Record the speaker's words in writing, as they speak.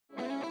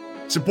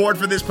Support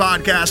for this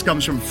podcast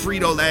comes from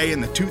Frito-Lay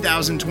and the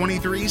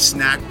 2023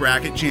 Snack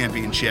Bracket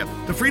Championship.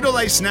 The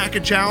Frito-Lay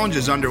Snack-It Challenge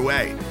is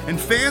underway, and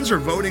fans are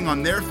voting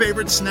on their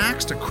favorite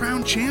snacks to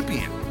crown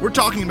champion. We're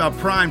talking about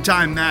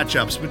prime-time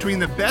matchups between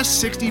the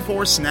best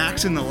 64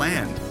 snacks in the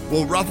land.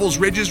 Will Ruffles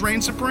Ridges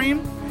reign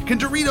supreme? Can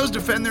Doritos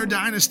defend their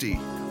dynasty?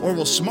 Or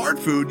will Smart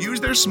Food use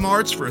their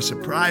smarts for a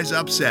surprise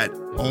upset?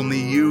 Only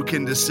you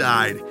can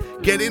decide.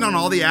 Get in on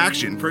all the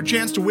action for a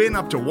chance to win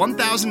up to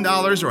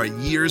 $1,000 or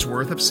a year's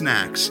worth of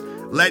snacks.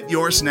 Let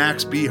your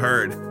snacks be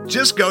heard.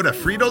 Just go to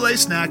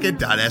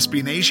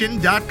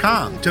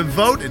fritolaysnacket.sbnation.com to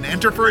vote and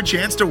enter for a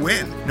chance to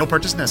win. No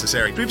purchase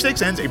necessary.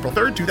 Sweepstakes ends April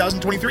 3rd,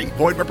 2023.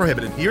 Void where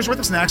prohibited. Year's worth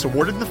of snacks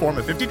awarded in the form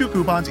of 52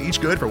 coupons, each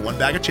good for one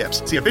bag of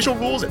chips. See official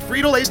rules at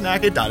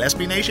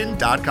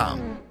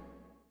fritolaysnacket.sbnation.com.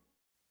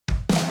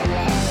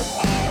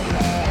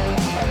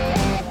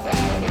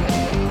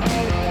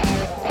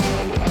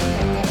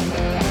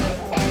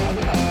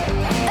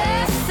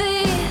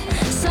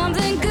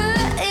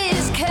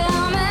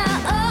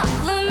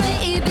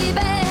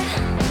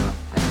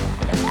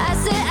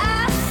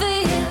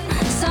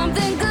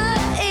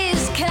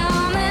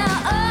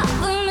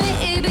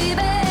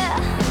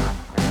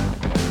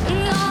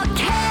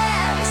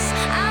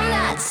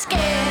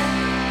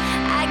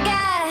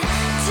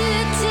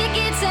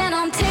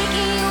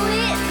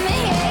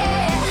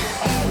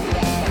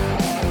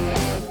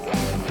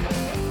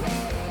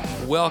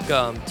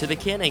 Welcome to the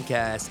Cannon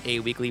Cast, a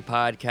weekly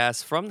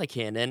podcast from the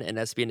Cannon, an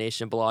SB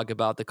Nation blog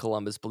about the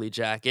Columbus Blue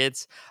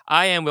Jackets.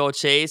 I am Will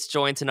Chase,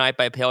 joined tonight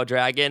by Pale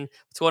Dragon.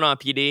 What's going on,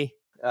 PD?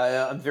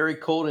 I'm very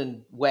cold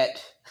and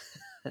wet,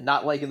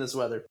 not liking this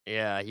weather.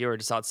 Yeah, you were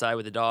just outside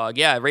with the dog.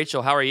 Yeah,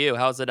 Rachel, how are you?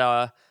 How's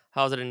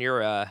it in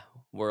your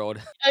world?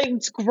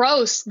 It's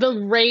gross. The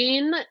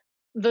rain,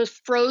 the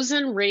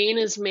frozen rain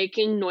is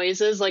making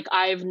noises like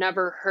I've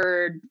never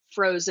heard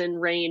frozen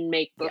rain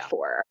make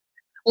before.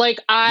 Like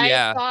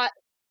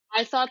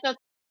I thought that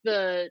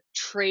the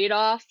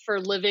trade-off for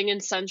living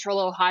in central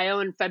Ohio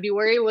in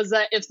February was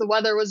that if the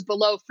weather was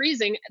below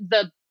freezing,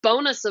 the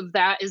bonus of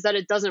that is that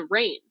it doesn't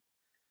rain.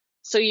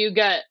 So you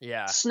get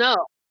snow,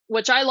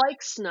 which I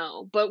like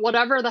snow, but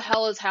whatever the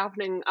hell is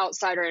happening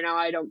outside right now,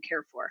 I don't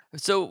care for.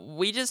 So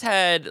we just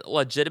had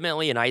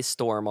legitimately an ice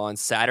storm on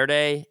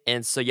Saturday,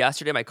 and so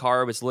yesterday my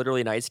car was literally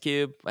an ice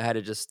cube. I had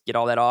to just get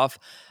all that off.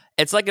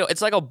 It's like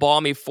a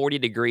balmy 40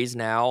 degrees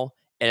now.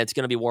 And it's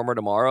going to be warmer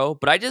tomorrow.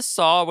 But I just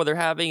saw where they're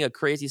having a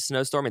crazy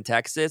snowstorm in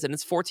Texas, and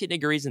it's 14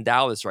 degrees in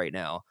Dallas right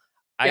now.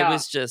 I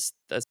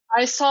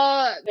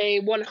saw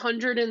a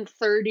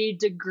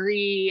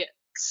 130-degree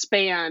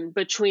span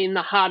between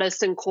the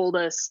hottest and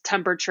coldest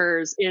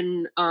temperatures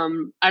in,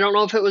 I don't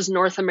know if it was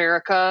North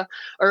America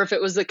or if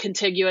it was the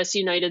contiguous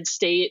United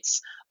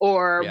States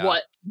or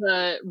what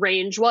the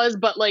range was.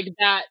 But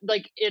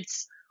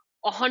it's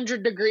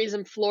 100 degrees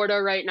in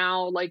Florida right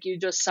now. Like you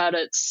just said,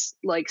 it's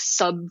like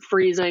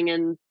sub-freezing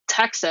in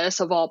Texas,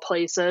 of all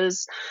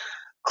places.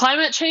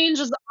 Climate change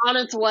is on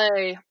its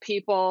way,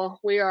 people.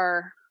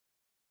 Here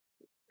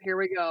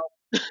we go.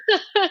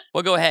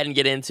 We'll go ahead and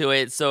get into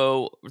it.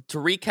 So to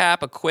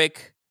recap a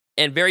quick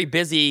and very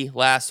busy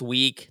last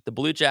week, the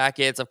Blue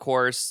Jackets, of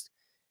course,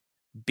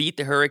 beat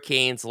the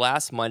Hurricanes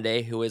last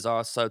Monday, who is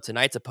also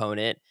tonight's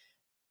opponent.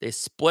 They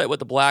split with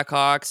the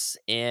Blackhawks,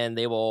 and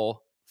they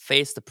will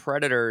face the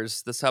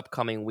Predators this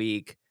upcoming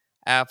week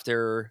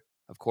after,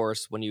 of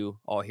course, when you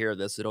all hear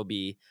this, it'll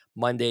be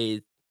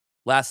Monday,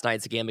 last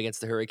night's game against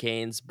the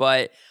Hurricanes.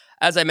 But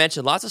as I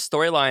mentioned, lots of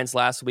storylines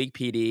last week,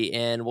 PD,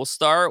 and we'll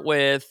start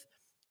with,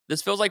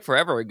 this feels like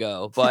forever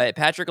ago, but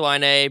Patrick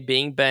Laine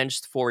being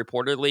benched for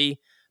reportedly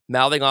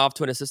mouthing off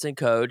to an assistant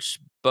coach.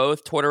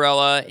 Both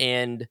Tortorella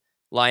and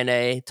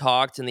Laine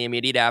talked in the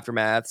immediate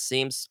aftermath.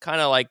 Seems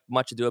kind of like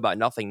much ado about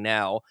nothing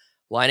now.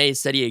 Laine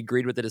said he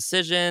agreed with the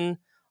decision,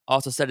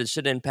 also said it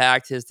shouldn't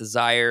impact his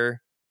desire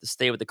to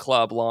stay with the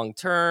club long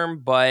term,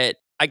 but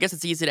I guess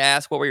it's easy to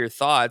ask what were your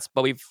thoughts,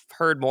 but we've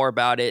heard more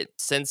about it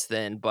since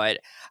then. But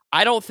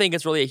I don't think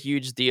it's really a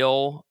huge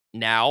deal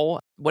now.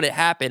 When it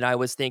happened, I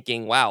was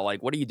thinking, wow,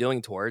 like, what are you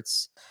doing,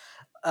 Torts?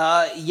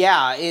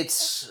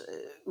 It's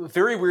a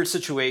very weird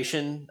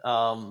situation.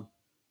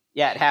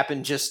 It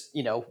happened just,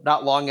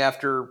 not long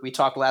after we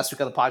talked last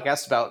week on the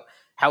podcast about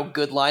how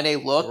good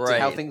Laine looked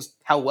and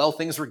how well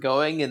things were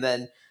going. And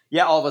then,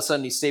 all of a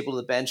sudden he's stapled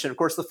to the bench. And of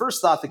course, the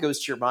first thought that goes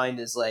to your mind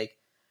is like,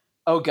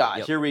 oh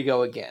God, Here we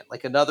go again.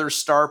 Like another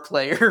star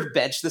player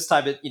bench. This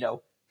time it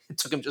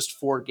took him just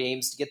 4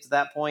 games to get to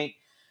that point.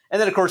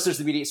 And then of course there's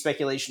the immediate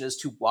speculation as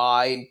to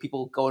why, and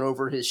people going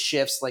over his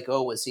shifts like,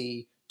 oh, was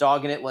he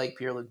dogging it like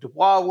Pierre-Luc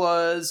Dubois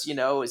was?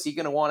 Is he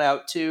going to want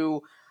out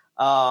too?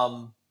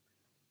 Now,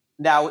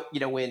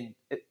 when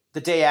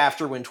the day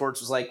after when Torts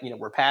was like,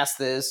 we're past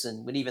this,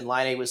 and when even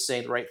Laine was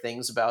saying the right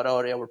things about,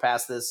 we're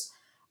past this,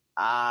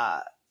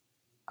 I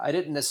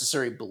didn't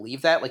necessarily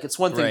believe that. Like, it's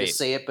one thing to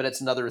say it, but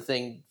it's another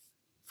thing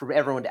for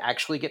everyone to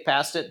actually get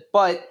past it.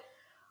 But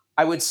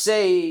I would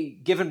say,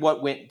 given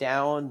what went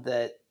down,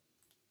 that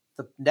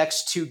the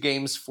next 2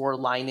 games for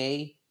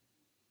Laine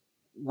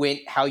went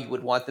how you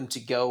would want them to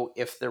go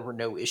if there were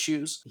no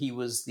issues. He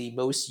was the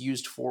most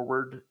used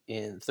forward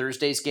in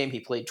Thursday's game. He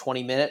played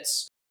 20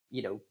 minutes,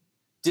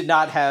 did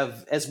not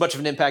have as much of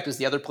an impact as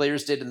the other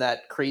players did in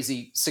that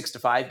crazy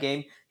 6-5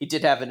 game. He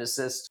did have an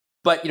assist,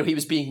 but he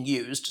was being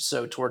used.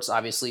 So Torts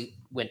obviously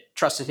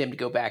trusted him to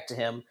go back to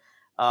him.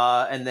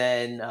 And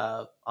then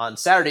on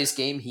Saturday's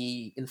game,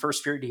 in the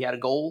first period, he had a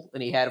goal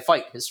and he had a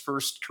fight, his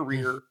first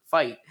career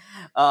fight,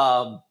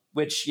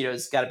 which,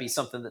 has got to be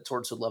something that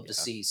Torts would love to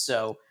see.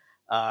 So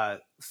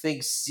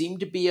things seem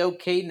to be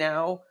okay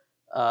now.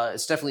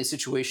 It's definitely a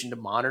situation to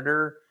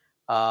monitor.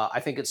 I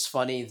think it's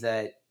funny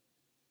that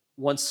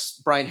once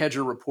Brian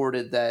Hedger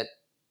reported that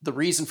the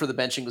reason for the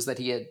benching was that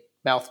he had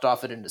mouthed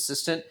off at an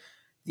assistant,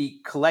 the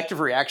collective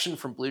reaction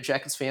from Blue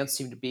Jackets fans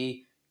seemed to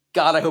be,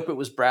 God, I hope it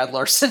was Brad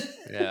Larson.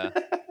 Yeah.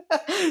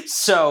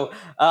 So,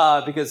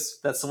 because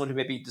that's someone who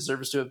maybe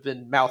deserves to have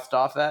been mouthed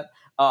off at.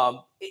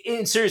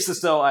 In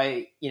seriousness, though,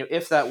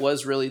 if that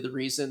was really the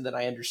reason, then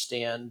I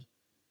understand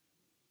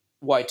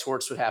why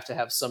Torts would have to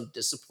have some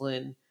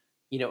discipline.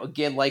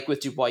 Again, like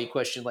with Dubois, you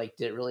question, did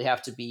it really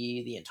have to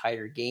be the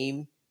entire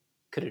game?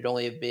 Could it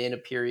only have been a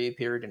period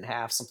and a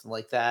half, something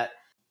like that?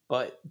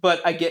 But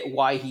I get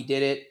why he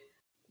did it.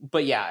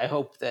 But yeah, I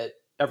hope that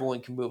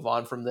everyone can move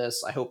on from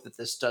this. I hope that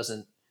this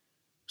doesn't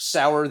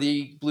sour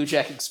the Blue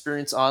Jacket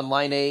experience on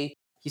Laine.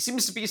 He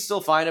seems to be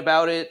still fine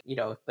about it,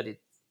 but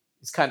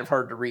it's kind of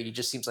hard to read. He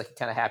just seems like a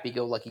kind of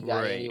happy-go-lucky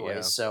guy anyway.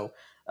 Yeah. So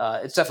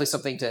it's definitely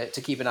something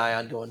to keep an eye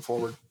on going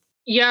forward.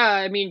 Yeah,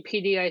 I mean,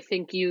 PD, I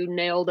think you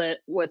nailed it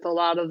with a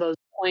lot of those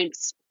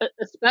points.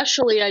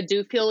 Especially, I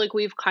do feel like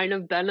we've kind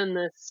of been in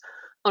this,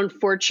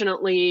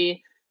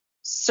 unfortunately,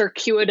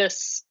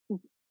 circuitous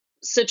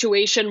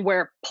situation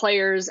where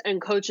players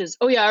and coaches,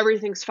 oh yeah,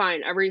 everything's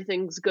fine,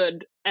 everything's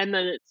good, and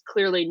then it's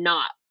clearly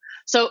not.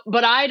 So,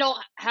 but I don't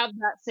have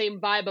that same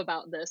vibe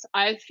about this.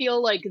 I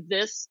feel like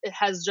this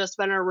has just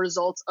been a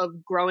result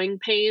of growing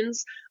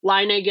pains,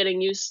 Laine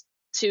getting used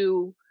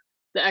to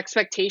the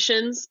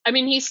expectations. I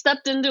mean, he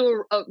stepped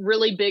into a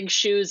really big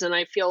shoes, and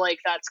I feel like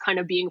that's kind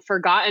of being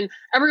forgotten.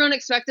 Everyone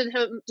expected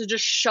him to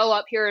just show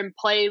up here and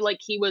play like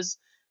he was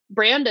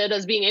branded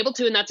as being able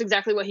to, and that's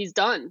exactly what he's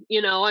done.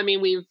 I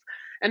mean,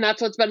 and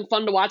that's what's been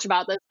fun to watch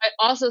about this. I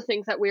also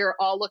think that we are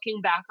all looking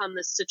back on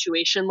this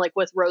situation like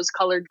with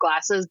rose-colored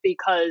glasses,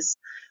 because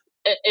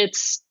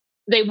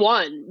they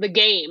won the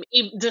game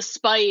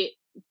despite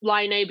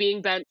Laine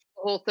being benched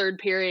the whole third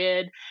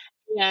period,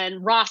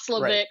 and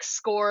Roslovic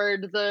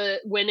scored the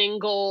winning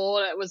goal.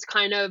 It was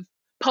kind of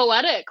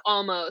poetic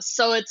almost.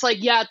 So it's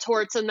like, yeah,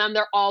 Torts and them,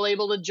 they're all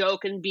able to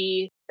joke and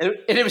be. And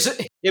it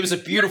was a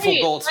beautiful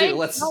goal too. It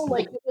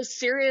was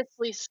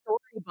seriously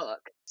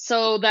storybook.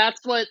 So that's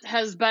what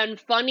has been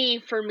funny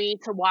for me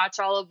to watch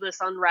all of this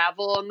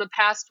unravel in the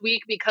past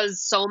week,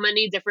 because so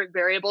many different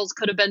variables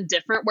could have been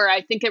different, where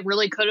I think it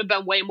really could have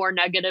been way more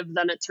negative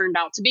than it turned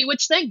out to be,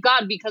 which thank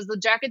God, because the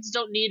Jackets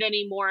don't need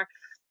any more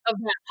of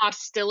that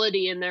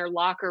hostility in their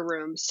locker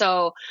room.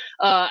 So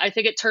I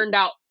think it turned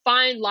out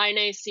fine.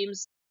 Laine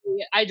seems,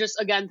 I just,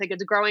 again, think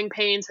it's growing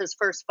pains. His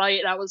first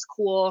fight, that was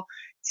cool.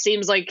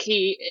 Seems like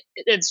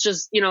it's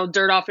just,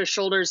 dirt off his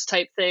shoulders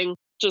type thing.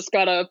 Just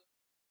gotta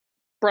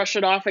brush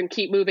it off and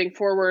keep moving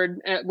forward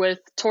with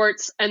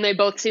Torts, and they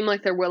both seem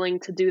like they're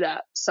willing to do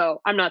that. So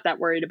I'm not that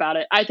worried about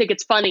it. I think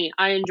it's funny.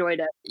 I enjoyed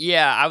it.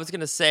 Yeah, I was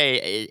going to say,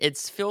 it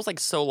feels like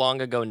so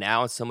long ago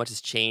now, and so much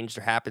has changed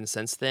or happened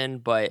since then,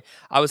 but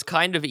I was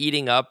kind of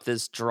eating up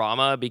this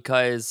drama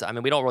because, I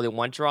mean, we don't really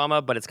want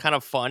drama, but it's kind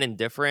of fun and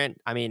different.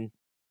 I mean,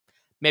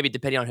 maybe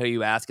depending on who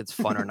you ask, it's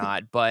fun or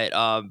not, but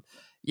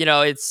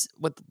it's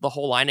with the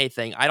whole Laine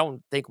thing. I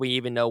don't think we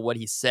even know what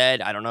he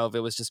said. I don't know if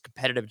it was just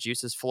competitive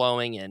juices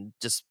flowing and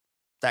just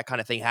that kind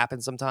of thing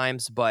happens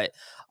sometimes. But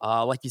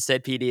like you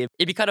said, PD,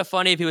 it'd be kind of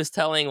funny if he was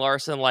telling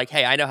Larson, like,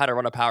 hey, I know how to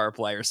run a power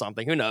play or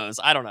something. Who knows?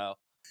 I don't know.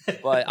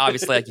 But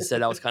obviously, like you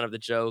said, that was kind of the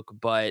joke.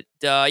 But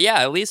yeah,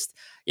 at least,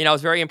 I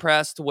was very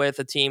impressed with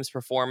the team's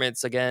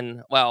performance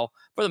again. Well,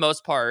 for the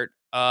most part,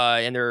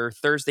 in their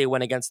Thursday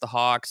win against the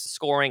Hawks,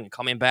 scoring and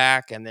coming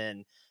back, and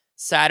then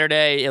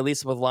Saturday, at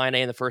least with Laine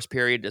in the first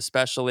period,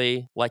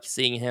 especially like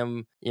seeing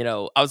him, it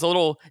was a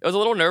little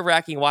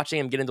nerve-wracking watching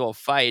him get into a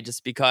fight,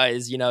 just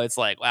because, it's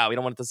like, wow, we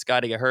don't want this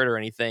guy to get hurt or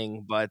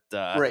anything, but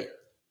right.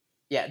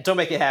 Yeah, don't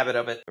make a habit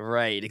of it.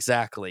 Right,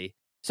 exactly.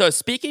 So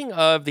speaking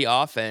of the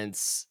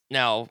offense,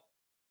 now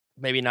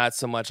maybe not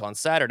so much on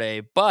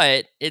Saturday,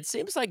 but it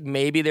seems like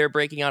maybe they're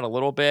breaking out a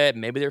little bit.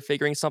 Maybe they're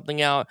figuring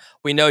something out.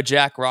 We know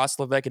Jack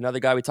Roslovic, another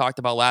guy we talked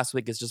about last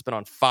week, has just been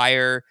on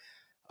fire.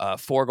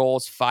 4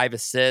 goals, 5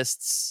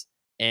 assists,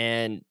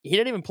 and he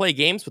didn't even play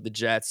games with the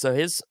Jets.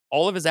 So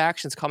all of his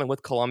actions coming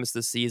with Columbus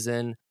this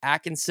season.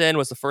 Atkinson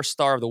was the first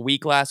star of the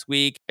week last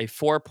week, a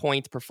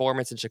 4-point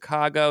performance in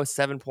Chicago,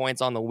 7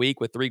 points on the week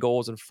with 3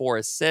 goals and 4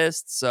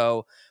 assists.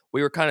 So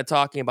we were kind of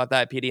talking about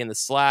that, PD, in the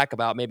Slack,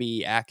 about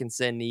maybe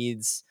Atkinson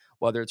needs,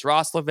 whether it's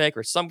Roslovic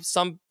or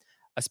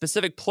a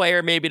specific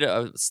player, maybe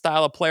a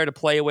style of player to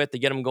play with to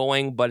get him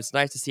going. But it's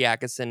nice to see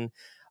Atkinson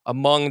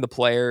among the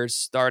players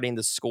starting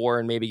to score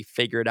and maybe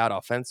figure it out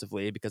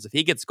offensively, because if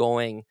he gets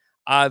going,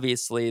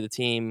 obviously the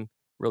team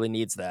really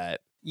needs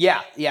that.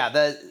 Yeah.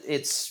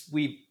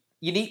 We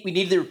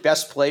need their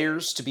best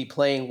players to be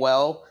playing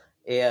well.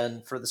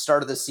 And for the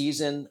start of the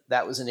season,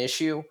 that was an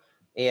issue.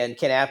 And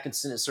Ken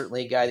Atkinson is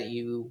certainly a guy that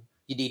you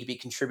need to be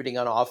contributing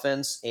on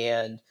offense.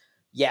 And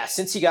yeah,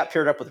 since he got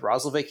paired up with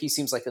Roslovic, he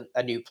seems like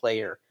a new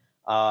player.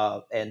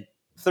 And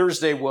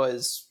Thursday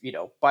was,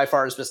 by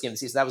far his best game of the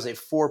season. That was a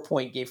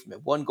 4-point game from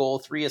him. 1 goal,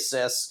 3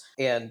 assists,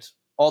 and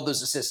all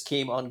those assists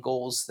came on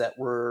goals that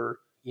were,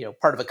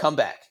 part of a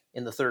comeback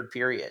in the third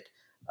period.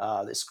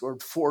 They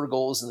scored 4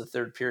 goals in the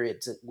third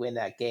period to win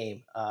that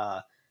game.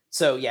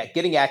 So yeah,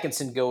 getting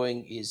Atkinson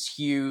going is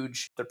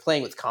huge. They're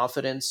playing with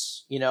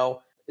confidence,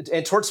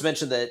 And Torts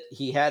mentioned that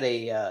he had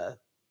a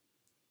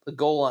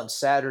goal on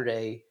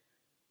Saturday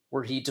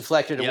where he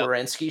deflected a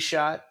Werenski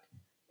shot.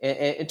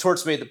 And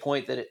Torts made the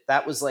point that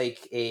that was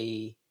like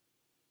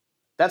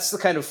that's the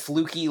kind of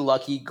fluky,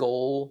 lucky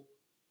goal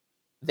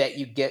that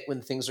you get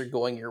when things are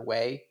going your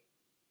way.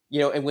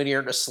 And when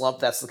you're in a slump,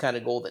 that's the kind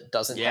of goal that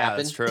doesn't happen. Yeah,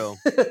 that's true.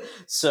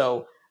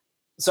 So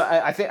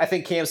I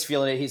think Cam's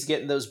feeling it. He's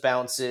getting those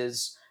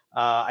bounces.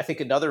 I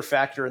think another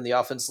factor in the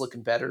offense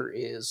looking better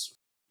is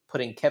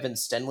putting Kevin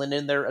Stenlund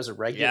in there as a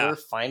regular.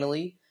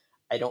 Finally,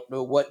 I don't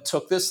know what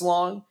took this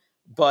long,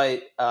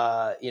 but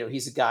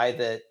he's a guy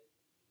that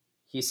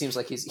he seems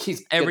like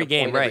he's every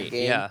game, right? Every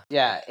game.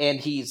 Yeah, and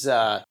he's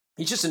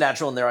just a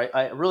natural in there.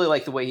 I really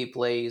like the way he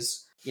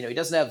plays. He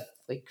doesn't have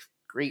like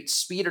great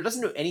speed or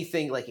doesn't do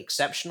anything like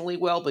exceptionally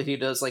well, but he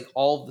does like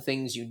all the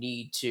things you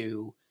need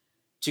to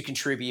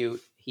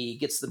contribute. He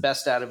gets the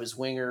best out of his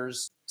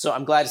wingers. So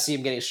I'm glad to see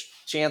him getting a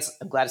chance.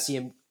 I'm glad to see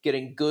him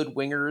getting good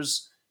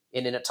wingers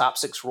in a top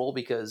 6 role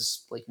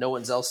because like no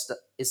one else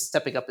is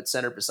stepping up at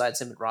center besides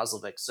him and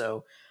Roslovic.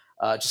 So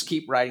just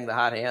keep riding the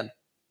hot hand.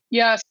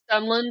 Yeah,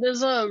 Stenlund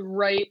is a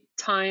right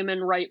time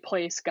and right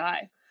place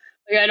guy.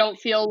 I don't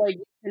feel like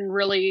you can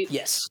really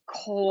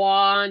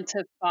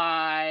quantify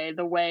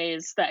the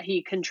ways that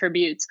he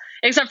contributes,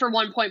 except for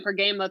 1 point per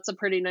game. That's a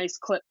pretty nice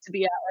clip to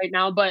be at right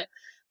now. But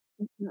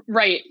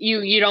right,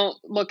 you don't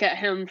look at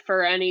him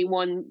for any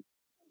one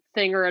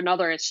thing or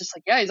another. It's just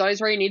like, he's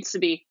always where he needs to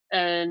be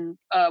and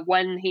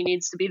when he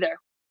needs to be there.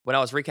 When I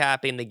was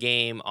recapping the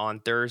game on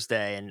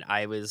Thursday and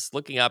I was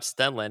looking up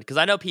Stenlund, because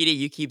I know, PD,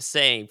 you keep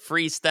saying,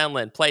 free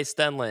Stenlund, play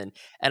Stenlund.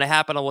 And I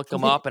happened to look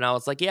him up and I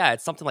was like,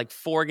 it's something like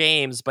 4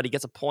 games, but he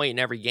gets a point in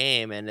every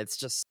game. And it's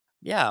just,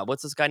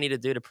 what's this guy need to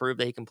do to prove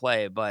that he can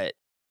play?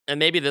 And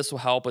maybe this will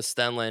help with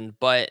Stenlund.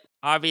 But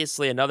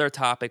obviously another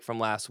topic from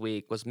last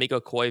week was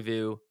Mikko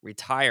Koivu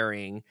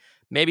retiring,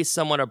 maybe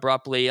somewhat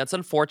abruptly. It's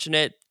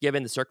unfortunate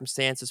given the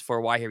circumstances for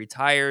why he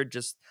retired.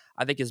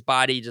 I think his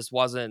body just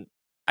wasn't,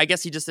 I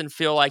guess he just didn't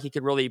feel like he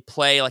could really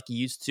play like he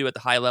used to at the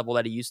high level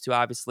that he used to,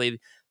 obviously,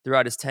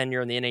 throughout his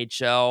tenure in the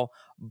NHL.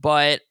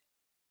 But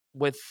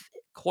with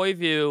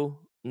Koivu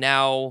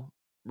now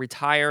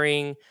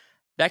retiring,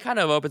 that kind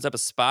of opens up a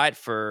spot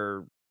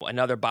for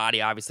another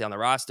body, obviously, on the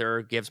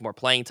roster, gives more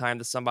playing time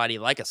to somebody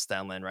like a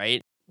Stenlund,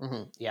 right?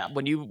 Mm-hmm. Yeah.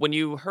 When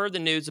you heard the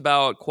news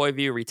about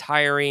Koivu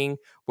retiring,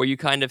 were you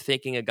kind of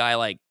thinking a guy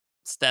like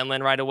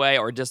Stenlund right away,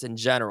 or just in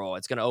general,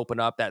 it's going to open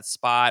up that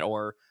spot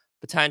or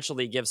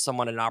potentially give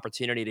someone an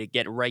opportunity to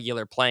get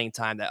regular playing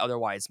time that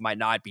otherwise might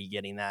not be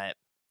getting that,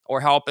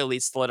 or help at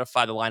least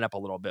solidify the lineup a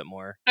little bit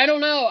more? I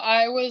don't know.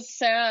 I was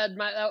sad,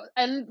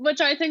 and which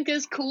I think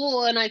is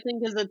cool, and I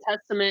think is a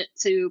testament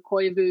to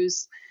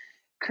Koivu's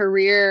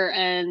career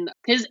and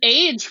his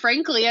age,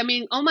 frankly. I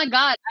mean, oh my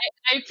God,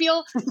 I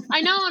feel,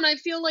 I know, and I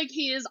feel like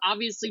he is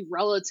obviously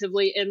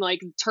relatively, in like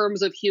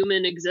terms of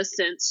human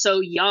existence, so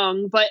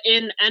young, but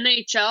in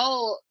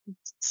NHL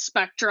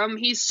spectrum,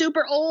 he's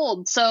super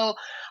old. So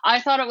I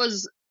thought it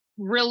was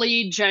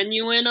really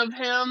genuine of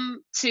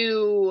him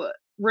to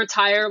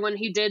retire when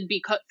he did,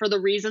 because for the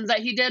reasons that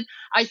he did.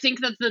 I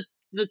think that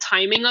the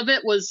timing of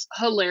it was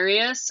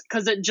hilarious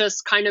because it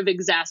just kind of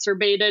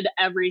exacerbated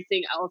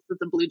everything else that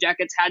the Blue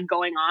Jackets had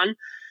going on.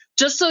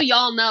 Just so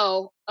y'all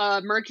know,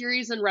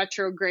 Mercury's in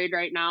retrograde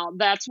right now.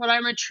 That's what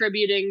I'm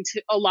attributing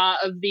to a lot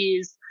of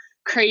these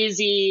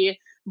crazy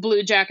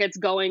Blue Jackets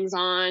goings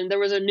on. There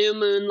was a new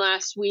moon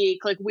last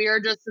week. Like, we are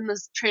just in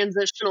this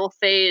transitional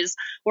phase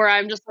where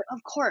I'm just like,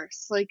 of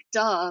course, like,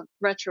 duh,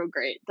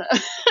 retrograde.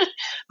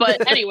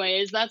 But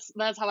anyways, that's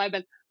how I've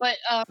been. But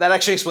that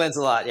actually explains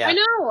a lot. Yeah, I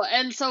know.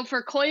 And so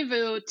for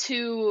Koivu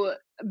to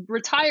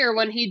retire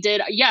when he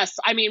did, yes,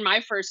 I mean,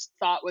 my first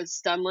thought was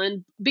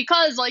Stenlund,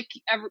 because like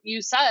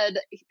you said,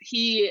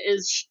 he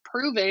is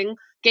proving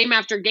game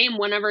after game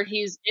whenever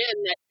he's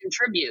in that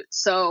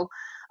contributes. So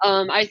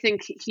I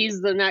think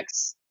he's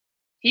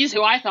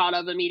who I thought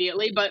of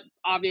immediately, but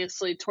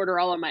obviously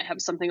Tortorella might have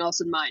something else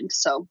in mind.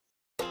 So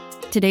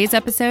today's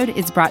episode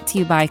is brought to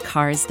you by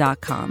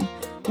Cars.com.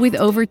 With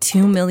over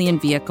 2 million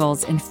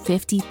vehicles and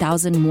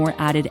 50,000 more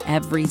added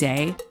every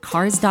day,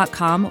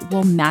 Cars.com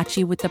will match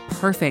you with the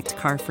perfect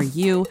car for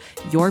you,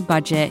 your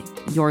budget,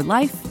 your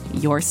life,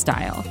 your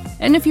style.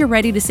 And if you're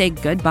ready to say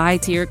goodbye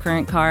to your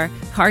current car,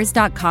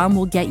 Cars.com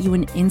will get you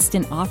an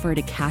instant offer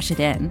to cash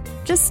it in.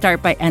 Just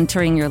start by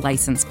entering your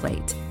license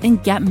plate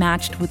and get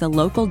matched with a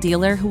local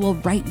dealer who will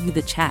write you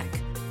the check.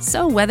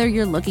 So whether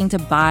you're looking to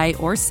buy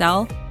or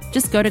sell,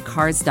 just go to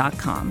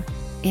Cars.com.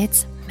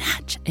 It's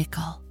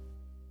magical.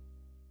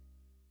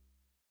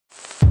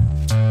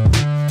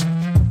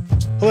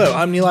 Hello,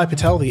 I'm Nilay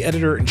Patel, the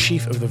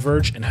editor-in-chief of The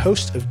Verge and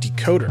host of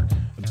Decoder,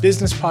 a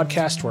business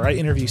podcast where I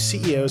interview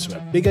CEOs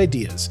about big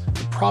ideas,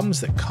 the problems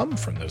that come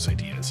from those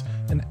ideas,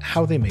 and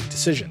how they make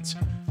decisions.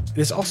 It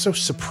is also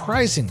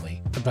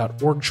surprisingly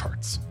about org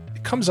charts.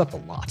 It comes up a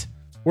lot.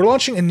 We're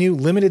launching a new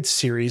limited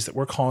series that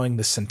we're calling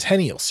the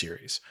Centennial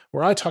Series,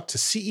 where I talk to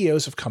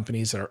CEOs of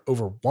companies that are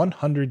over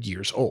 100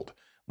 years old,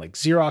 like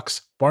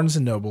Xerox, Barnes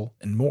 & Noble,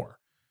 and more.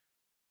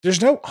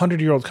 There's no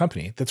 100-year-old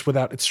company that's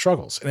without its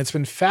struggles, and it's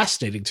been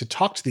fascinating to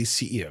talk to these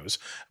CEOs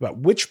about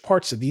which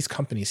parts of these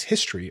companies'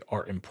 history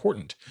are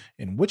important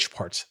and which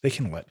parts they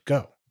can let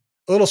go.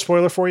 A little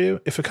spoiler for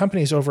you, if a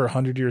company is over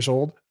 100 years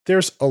old,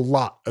 there's a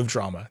lot of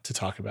drama to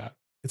talk about.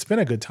 It's been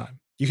a good time.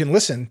 You can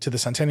listen to the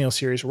Centennial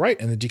Series right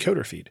in the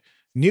Decoder feed.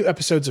 New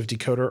episodes of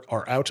Decoder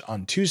are out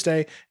on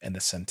Tuesday, and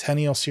the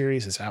Centennial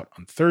Series is out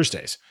on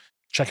Thursdays.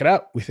 Check it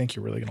out. We think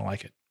you're really going to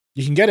like it.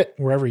 You can get it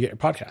wherever you get your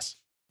podcasts.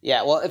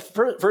 Yeah, well,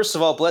 first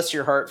of all, bless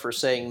your heart for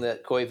saying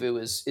that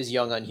Koivu is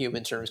young on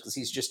human terms, because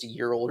he's just a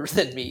year older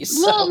than me.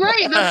 So. Well,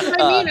 right, that's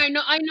what I mean.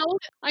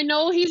 I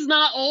know he's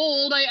not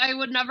old. I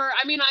would never.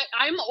 I mean,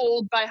 I'm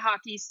old by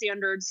hockey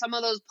standards. Some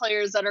of those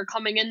players that are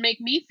coming in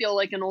make me feel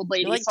like an old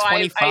lady. You're like so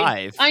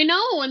 25. I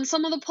know, and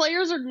some of the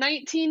players are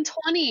 19,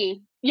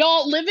 20.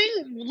 Y'all living.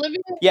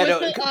 Yeah, no,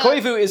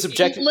 Koivu is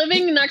objective.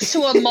 Living next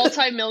to a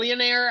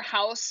multimillionaire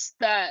house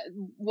that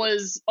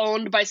was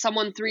owned by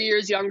someone 3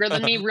 years younger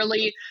than me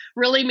really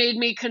made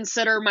me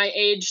consider my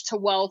age to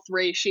wealth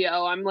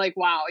ratio. I'm like,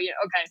 wow, yeah,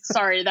 okay,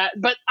 sorry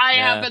but I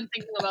have been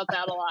thinking about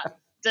that a lot.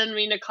 Didn't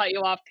mean to cut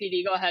you off,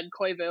 PD. Go ahead,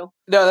 Koivu.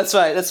 No, that's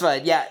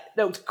fine. Yeah,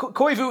 no,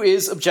 Koivu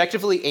is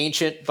objectively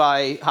ancient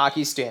by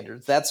hockey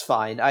standards. That's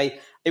fine.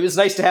 It was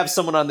nice to have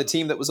someone on the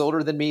team that was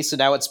older than me, so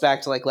now it's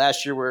back to like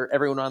last year where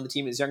everyone on the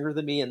team is younger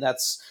than me, and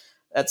that's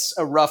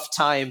a rough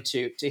time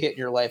to hit in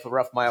your life, a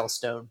rough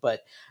milestone. But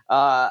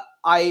I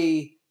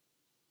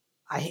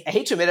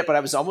hate to admit it, but I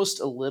was almost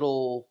a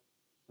little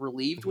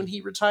relieved when he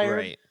retired,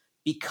 right,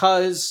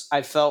 because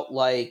I felt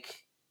like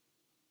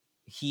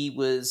he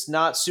was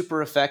not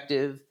super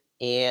effective,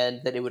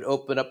 and that it would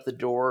open up the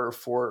door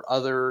for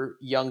other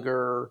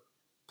younger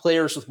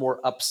players with more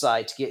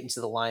upside to get into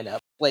the lineup.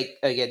 Like,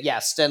 again, yeah,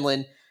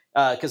 Stenlund,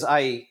 because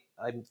I'm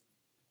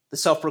the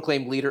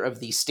self-proclaimed leader of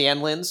the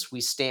Stanlins. We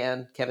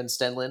stan Kevin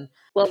Stenlund.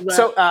 Love that.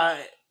 So,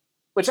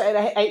 which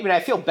I mean, I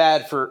feel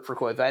bad for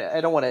Koivu. I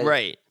don't want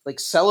to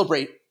like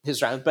celebrate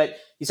his round, but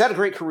he's had a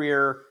great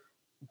career.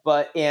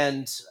 But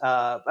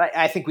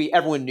I think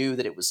everyone knew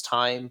that it was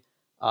time.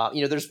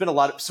 There's been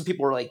some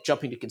people were like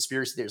jumping to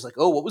conspiracy theories, like,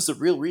 oh, what was the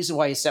real reason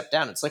why he stepped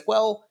down? It's like,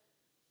 well,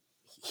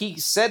 he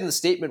said in the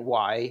statement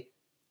why,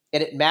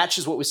 and it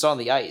matches what we saw on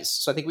the ice.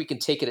 So I think we can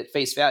take it at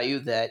face value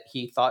that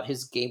he thought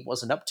his game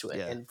wasn't up to it.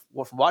 Yeah. And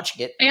from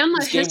watching it, and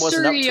the his game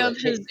wasn't up to history of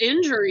his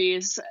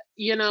injuries,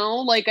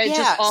 it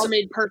just all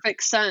made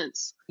perfect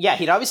sense. Yeah,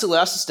 he'd obviously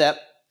lost a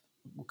step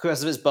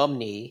because of his bum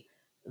knee.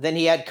 Then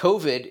he had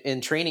COVID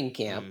in training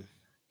camp.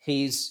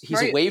 He's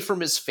away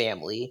from his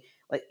family.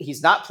 Like,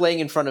 he's not playing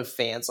in front of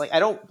fans. Like, I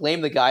don't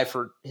blame the guy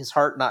for his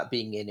heart not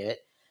being in it.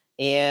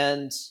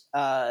 And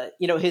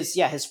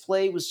his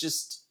play was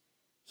just,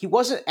 he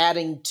wasn't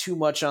adding too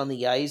much on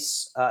the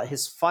ice.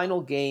 His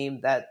final game,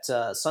 that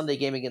Sunday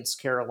game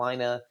against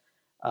Carolina,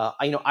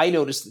 I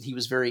noticed that he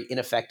was very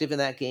ineffective in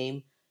that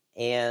game,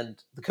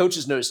 and the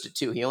coaches noticed it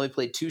too. He only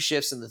played 2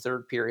 shifts in the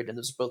third period, and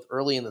this was both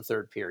early in the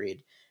third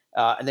period.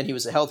 And then he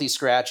was a healthy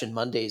scratch in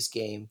Monday's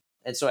game.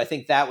 And so I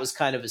think that was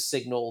kind of a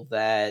signal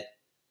that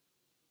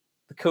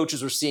the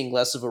coaches were seeing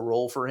less of a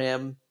role for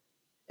him.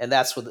 And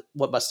that's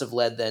what must have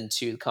led then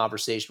to the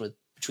conversation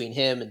between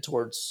him and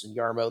Torts and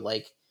Jarmo,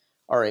 like,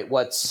 all right,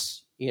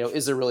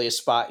 is there really a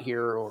spot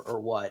here or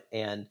what?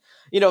 And,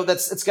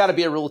 it's got to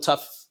be a real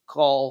tough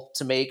call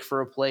to make for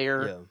a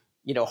player.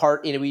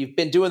 Yeah. We've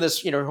been doing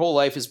this, her whole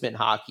life has been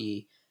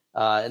hockey.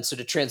 And so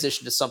to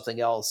transition to something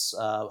else,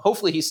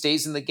 hopefully he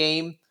stays in the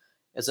game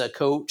as a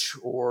coach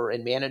or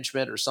in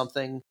management or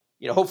something.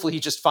 Hopefully he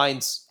just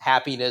finds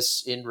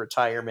happiness in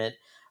retirement.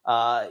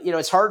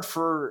 It's hard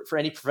for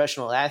any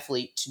professional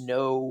athlete to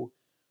know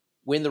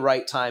when the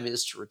right time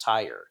is to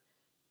retire.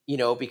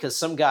 Because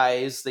some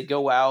guys, they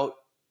go out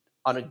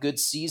on a good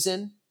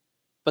season,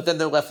 but then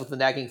they're left with the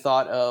nagging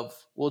thought of,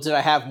 well, did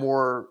I have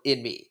more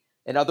in me?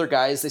 And other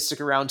guys, they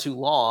stick around too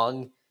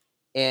long,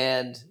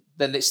 and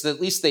then so at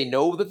least they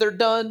know that they're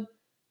done,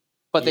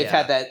 but they've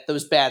had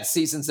those bad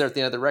seasons there at the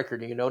end of the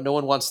record. No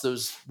one wants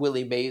those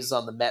Willie Mays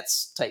on the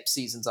Mets type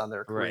seasons on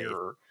their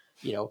career.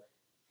 Right.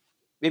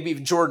 maybe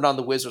even Jordan on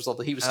the Wizards,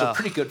 although he was still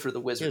pretty good for the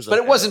Wizards. But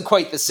it wasn't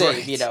quite the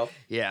same, right.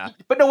 Yeah.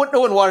 But no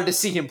one wanted to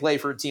see him play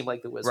for a team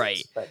like the Wizards.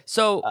 Right. But,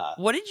 so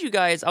what did you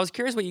guys, I was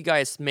curious what you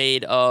guys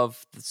made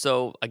of,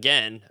 so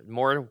again,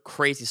 more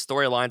crazy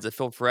storylines that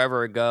filmed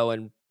forever ago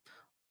and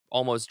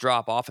almost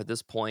drop off at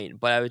this point.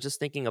 But I was just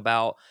thinking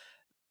about,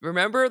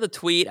 remember the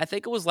tweet, I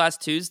think it was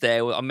last Tuesday,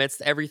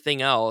 amidst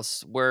everything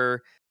else,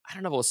 where, I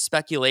don't know if it was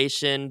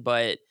speculation,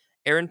 but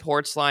Aaron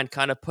Torts+Laine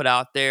kind of put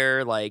out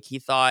there, like, he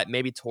thought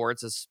maybe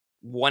Torts is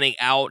wanting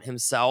out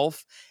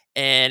himself.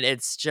 And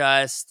it's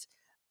just,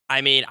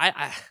 I mean,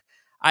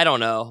 I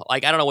don't know.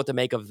 Like, I don't know what to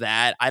make of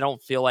that. I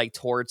don't feel like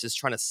Torts is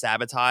trying to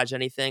sabotage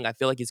anything. I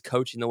feel like he's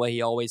coaching the way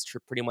he always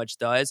pretty much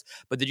does.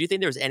 But did you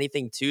think there was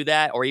anything to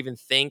that? Or even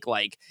think,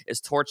 like,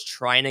 is Torts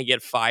trying to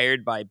get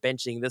fired by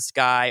benching this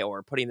guy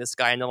or putting this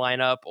guy in the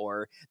lineup?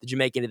 Or did you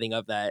make anything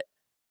of that?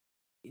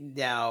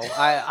 No,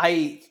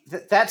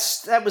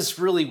 that was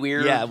really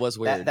weird. Yeah, it was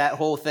weird. That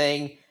whole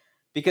thing,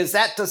 because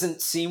that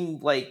doesn't seem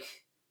like,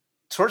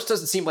 Torts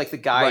doesn't seem like the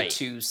guy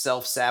to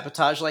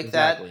self-sabotage like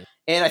that.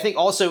 And I think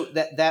also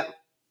that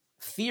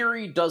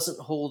theory doesn't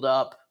hold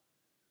up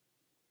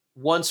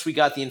once we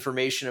got the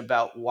information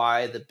about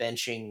why the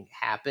benching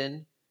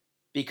happened,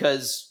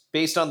 because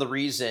based on the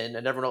reason,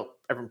 and everyone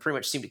pretty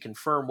much seemed to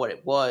confirm what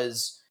it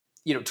was,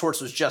 Torts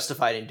was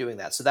justified in doing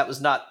that. So that was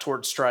not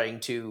Torts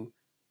trying to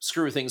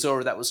screw things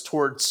over. That was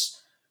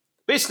Torts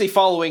basically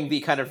following the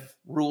kind of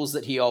rules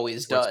that he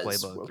always does.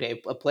 Playbook.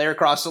 Okay, a player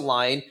crossed the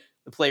line,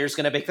 the player's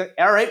going to make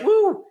all right,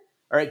 woo! All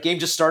right, game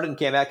just started, and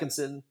Cam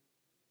Atkinson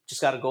just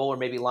got a goal, or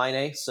maybe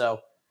Laine. So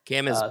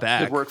Cam is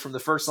back. Good work from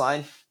the first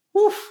line.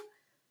 Woof.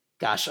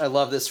 Gosh, I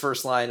love this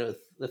first line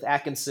with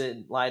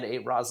Atkinson,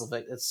 Laine,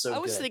 Roslovic. That's so good. I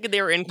was thinking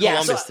they were in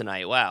Columbus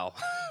tonight. Wow.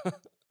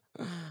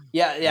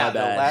 Yeah.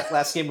 The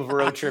last game of a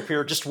road trip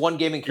here, just one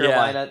game in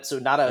Carolina, so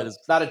not a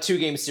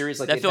 2-game series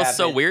like that feels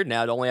so weird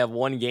now to only have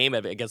one game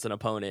against an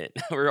opponent.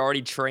 We're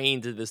already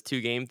trained to this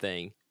 2-game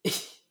thing.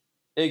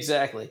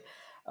 Exactly.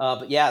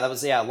 But that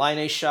was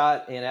Laine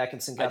shot and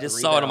Atkinson got. I just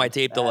saw it on my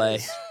tape delay.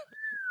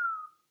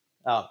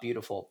 Oh,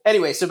 beautiful.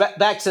 Anyway, so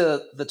back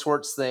to the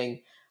Torts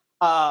thing.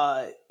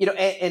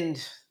 Torts+Laine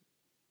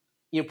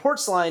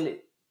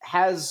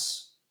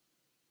has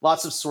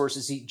lots of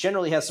sources. He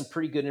generally has some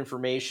pretty good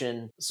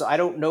information. So I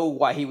don't know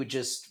why he would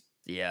just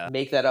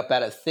make that up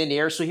out of thin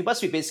air. So he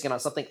must be basing it on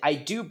something. I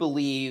do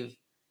believe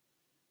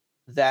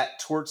that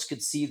Torts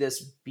could see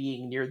this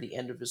being near the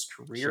end of his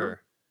career.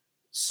 Sure.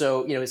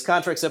 So, his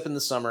contract's up in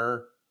the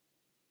summer.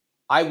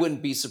 I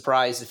wouldn't be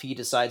surprised if he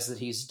decides that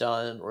he's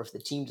done, or if the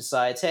team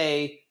decides,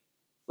 hey,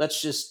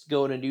 let's just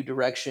go in a new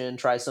direction,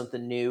 try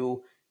something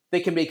new. They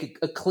can make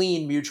a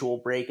clean mutual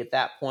break at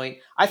that point.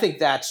 I think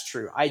that's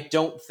true. I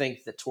don't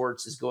think that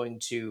Torts is going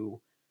to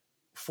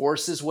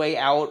force his way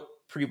out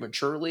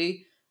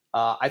prematurely.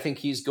 I think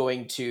he's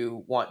going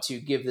to want to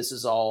give this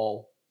his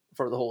all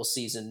for the whole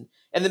season,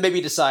 and then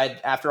maybe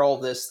decide after all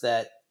this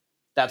that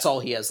that's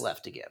all he has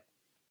left to give.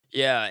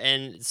 Yeah,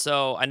 and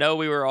so I know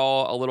we were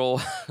all a little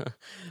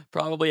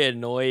probably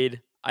annoyed.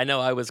 I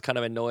know I was kind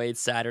of annoyed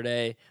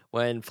Saturday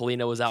when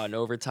Foligno was out in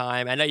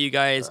overtime. I know you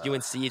guys,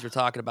 UNCs, were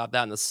talking about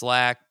that in the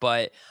Slack,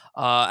 but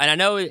and I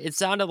know it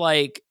sounded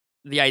like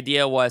the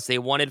idea was they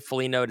wanted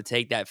Foligno to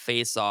take that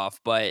face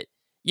off, but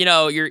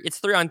it's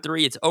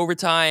 3-on-3, it's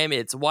overtime,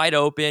 it's wide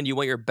open. You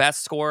want your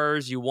best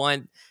scorers, you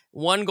want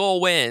one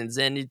goal wins,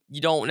 and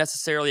you don't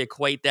necessarily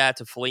equate that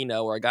to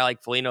Foligno or a guy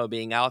like Foligno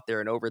being out there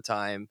in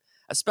overtime,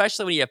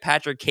 especially when you have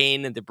Patrick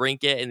Kane and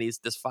DeBrincat and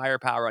this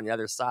firepower on the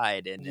other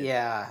side.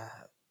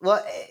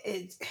 Well,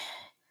 in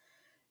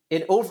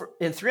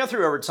 3-on-3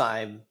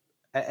 overtime,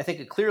 I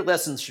think a clear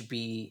lesson should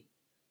be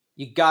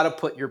you got to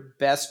put your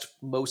best,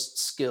 most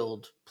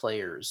skilled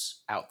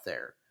players out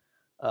there.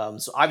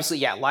 So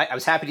obviously, I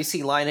was happy to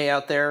see Laine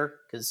out there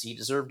because he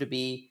deserved to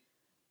be.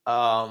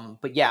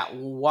 But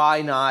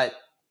why not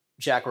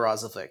Jack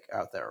Roslovic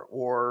out there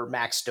or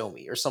Max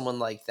Domi or someone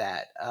like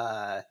that?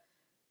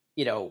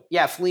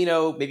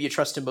 Foligno, maybe you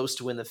trust him most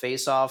to win the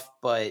faceoff,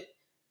 but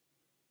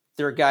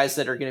there are guys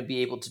that are going to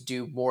be able to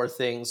do more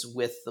things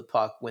with the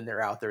puck when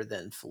they're out there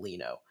than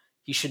Foligno.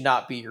 He should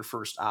not be your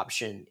first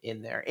option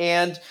in there.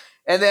 And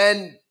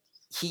then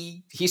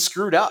he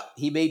screwed up.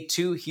 He made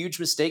 2 huge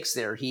mistakes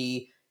there.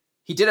 He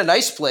did a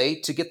nice play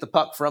to get the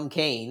puck from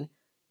Kane,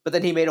 but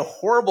then he made a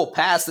horrible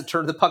pass that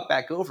turned the puck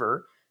back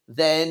over.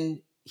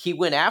 Then he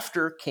went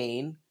after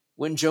Kane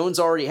when Jones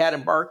already had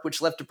him marked,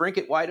 which left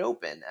DeBrincat wide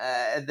open.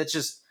 That's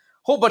just a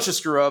whole bunch of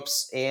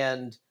screw-ups,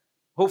 and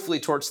hopefully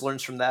Torts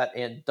learns from that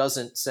and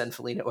doesn't send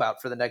Foligno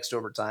out for the next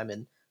overtime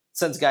and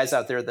sends guys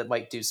out there that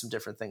might do some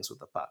different things with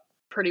the puck.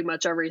 Pretty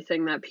much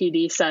everything that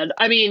PD said.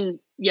 I mean,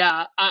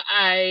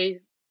 I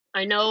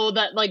know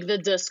that like the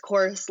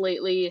discourse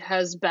lately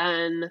has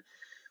been,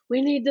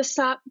 we need to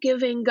stop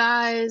giving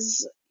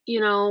guys,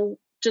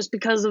 just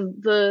because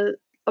of the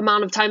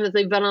amount of time that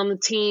they've been on the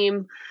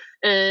team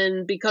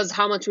and because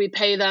how much we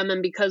pay them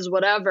and because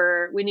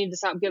whatever, we need to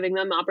stop giving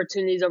them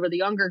opportunities over the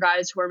younger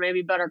guys who are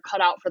maybe better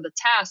cut out for the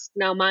task.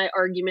 Now, my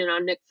argument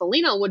on Nick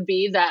Foligno would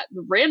be that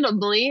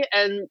randomly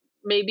and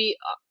maybe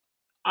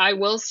I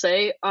will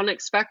say,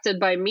 unexpected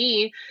by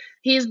me.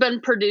 He's been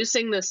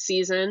producing this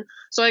season.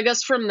 So I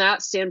guess from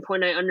that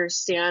standpoint, I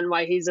understand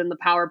why he's in the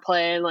power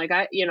play. And like,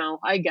 I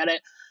get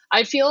it.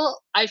 I feel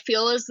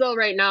as though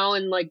right now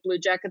in like Blue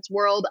Jackets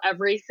world,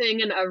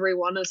 everything and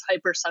everyone is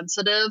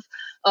hypersensitive.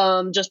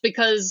 Just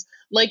because,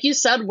 like you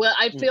said,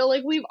 I feel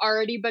like we've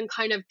already been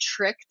kind of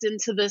tricked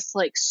into this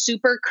like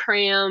super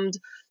crammed,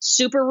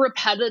 super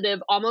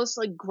repetitive, almost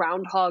like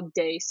Groundhog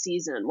Day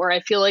season where I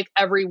feel like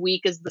every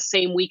week is the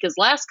same week as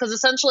last. Cause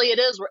essentially it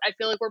is, I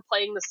feel like we're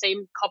playing the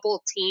same couple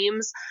of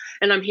teams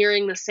and I'm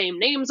hearing the same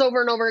names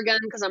over and over again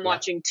because I'm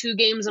watching 2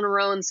 games in a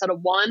row instead of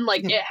 1.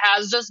 Like it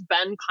has just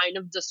been kind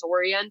of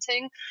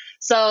disorienting.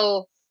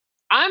 So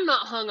I'm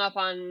not hung up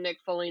on Nick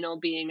Foligno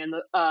being in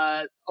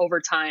the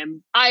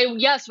overtime.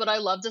 But I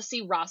love to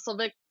see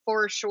Roslovic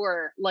for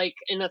sure. Like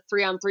in a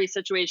 3-on-3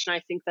 situation, I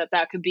think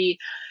that could be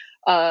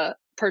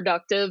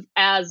productive,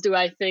 as do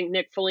I think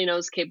Nick Foligno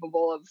is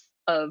capable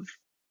of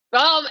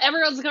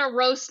everyone's gonna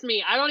roast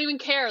me. I don't even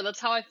care. That's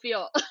how I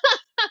feel.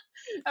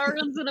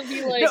 Everyone's gonna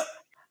be like,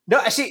 no.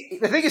 I see.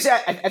 The thing is,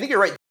 I think you're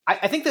right.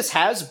 I think this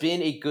has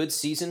been a good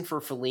season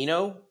for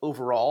Foligno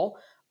overall.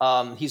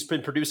 He's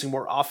been producing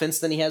more offense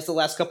than he has the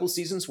last couple of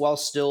seasons, while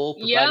still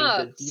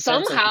providing good defense.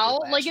 Somehow,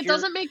 like it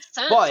doesn't make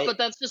sense, but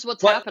that's just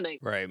what's happening,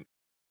 right?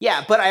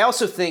 Yeah, but I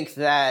also think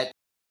that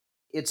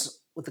it's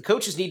what the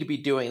coaches need to be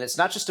doing. It's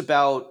not just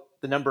about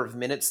the number of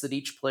minutes that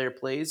each player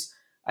plays.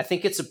 I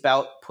think it's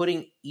about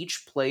putting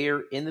each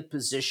player in the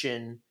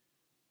position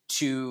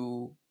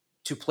to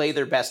play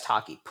their best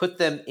hockey, put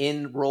them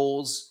in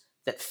roles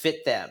that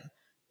fit them,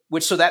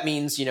 so that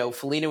means,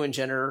 Foligno and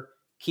Jenner,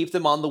 keep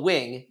them on the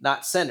wing,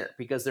 not center,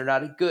 because they're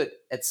not good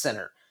at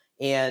center.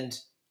 And,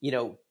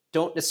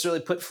 don't necessarily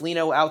put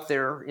Foligno out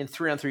there in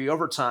 3-on-3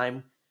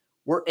 overtime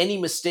where any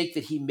mistake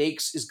that he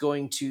makes is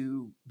going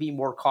to be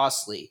more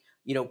costly.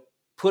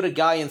 Put a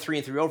guy in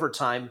 3-on-3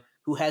 overtime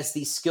who has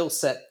the skill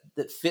set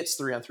that fits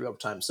 3-on-3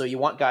 overtime. So you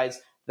want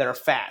guys that are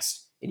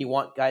fast and you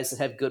want guys that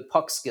have good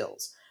puck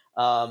skills.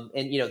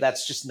 And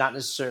that's just not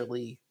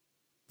necessarily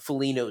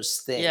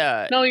Foligno's thing.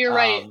 Yeah. No, you're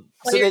right.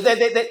 So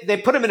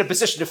they put him in a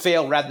position to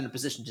fail rather than a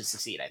position to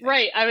succeed, I think.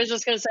 Right. I was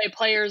just going to say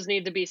players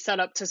need to be set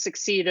up to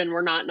succeed, and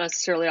we're not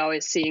necessarily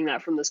always seeing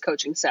that from this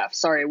coaching staff.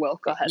 Sorry, Will,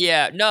 go ahead.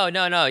 Yeah. No.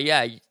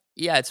 Yeah.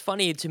 Yeah. It's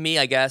funny to me,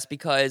 I guess,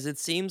 because it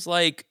seems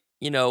like,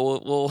 we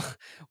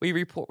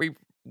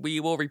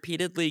will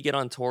repeatedly get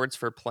on Torts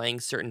for playing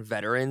certain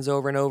veterans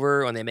over and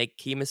over when they make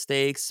key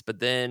mistakes, but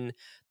then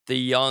the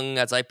young,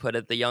 as I put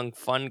it, the young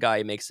fun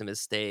guy makes a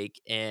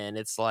mistake, and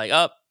it's like,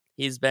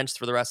 he's benched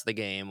for the rest of the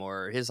game,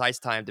 or his ice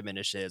time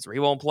diminishes, or he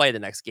won't play the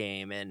next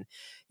game. And,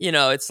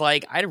 it's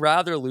like, I'd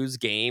rather lose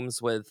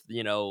games with,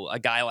 a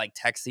guy like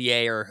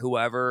Texier or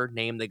whoever,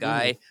 name the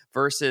guy,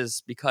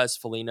 versus because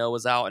Foligno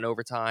was out in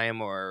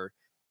overtime, or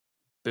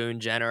Boone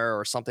Jenner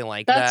or something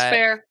like that. That's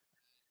fair.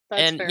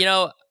 That's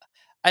fair.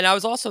 And I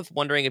was also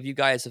wondering if you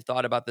guys have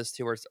thought about this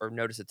too, or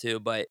noticed it too,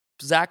 but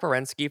Zach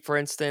Werenski, for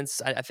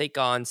instance, I think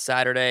on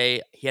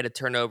Saturday, he had a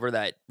turnover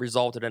that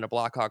resulted in a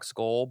Blackhawks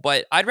goal,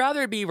 but I'd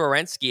rather be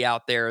Werenski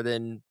out there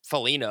than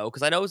Foligno,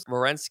 because I know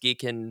Werenski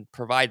can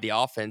provide the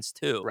offense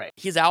too. Right.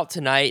 He's out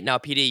tonight. Now,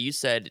 PD, you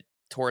said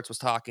Torts was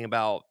talking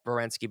about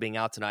Werenski being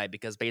out tonight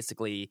because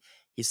basically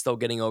he's still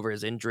getting over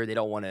his injury. They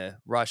don't want to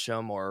rush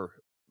him or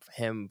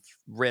him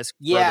risk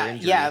further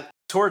injury. Yeah.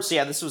 Torts,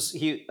 this was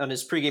he on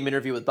his pregame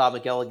interview with Bob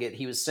McElligott.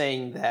 He was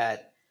saying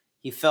that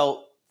he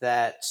felt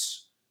that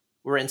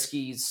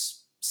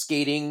Werenski's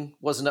skating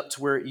wasn't up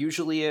to where it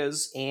usually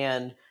is,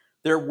 and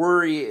their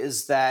worry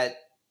is that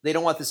they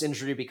don't want this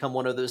injury to become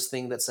one of those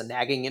things that's a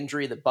nagging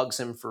injury that bugs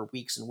him for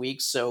weeks and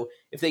weeks. So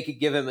if they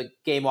could give him a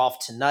game off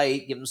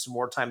tonight, give him some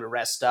more time to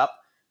rest up,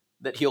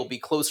 that he'll be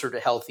closer to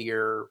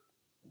healthier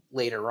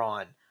later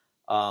on.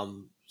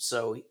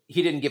 So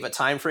he didn't give a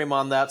time frame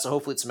on that. So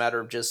hopefully it's a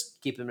matter of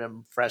just keeping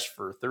him fresh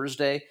for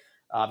Thursday.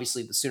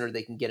 Obviously, the sooner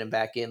they can get him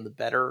back in, the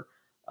better.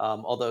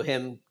 Although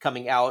him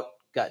coming out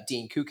got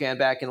Dean Kukan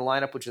back in the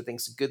lineup, which I think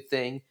is a good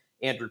thing.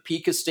 Andrew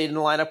Peak has stayed in the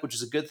lineup, which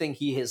is a good thing.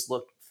 He has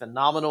looked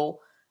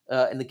phenomenal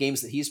in the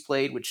games that he's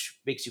played, which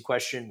makes you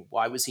question,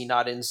 why was he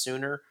not in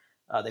sooner?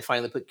 They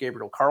finally put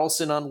Gabriel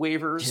Carlson on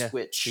waivers,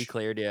 which he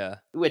cleared,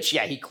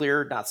 he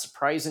cleared, not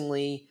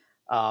surprisingly.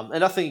 And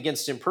nothing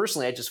against him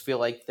personally. I just feel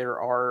like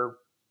there are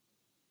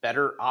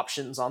better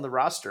options on the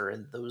roster,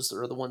 and those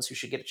are the ones who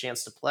should get a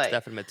chance to play.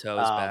 Stefan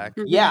Matteau's back.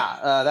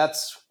 Yeah,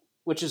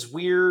 which is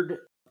weird.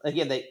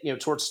 Again,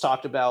 Torts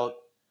talked about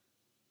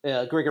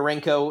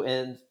Grigorenko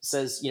and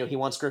says, he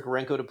wants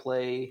Grigorenko to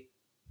play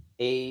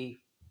a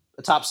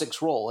top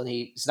 6 role, and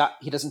he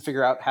doesn't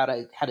figure out how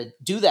to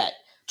do that.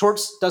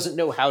 Torts doesn't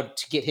know how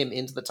to get him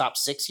into the top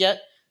 6 yet,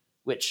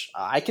 which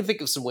I can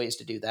think of some ways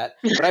to do that.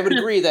 But I would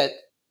agree that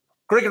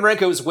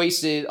Grigorenko is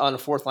wasted on a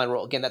 4th-line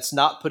role. Again, that's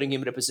not putting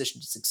him in a position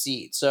to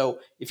succeed. So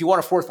if you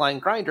want a 4th-line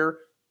grinder,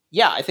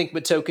 I think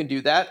Matteau can do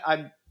that.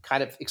 I'm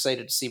kind of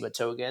excited to see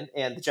Matteau again.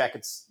 And the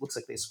Jackets looks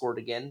like they scored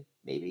again,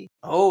 maybe.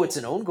 Oh, it's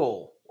an own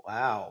goal.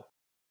 Wow.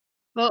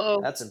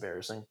 Uh-oh. That's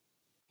embarrassing.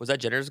 Was that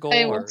Jenner's goal?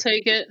 I will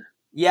take it.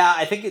 Yeah,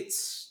 I think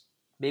it's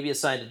maybe a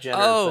sign to Jenner.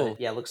 Oh.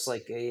 But yeah, looks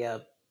like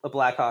a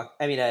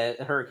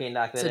hurricane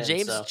knocked that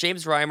in.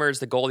 James Reimer is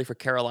the goalie for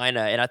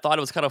Carolina, and I thought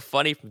it was kind of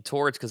funny from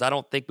Torts because I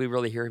don't think we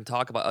really hear him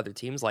talk about other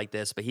teams like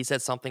this. But he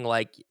said something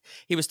like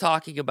he was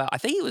talking about. I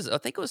think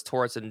it was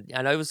Torts, and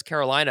I know it was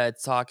Carolina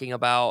talking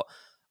about.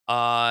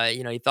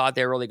 He thought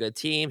they were a really good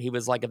team. He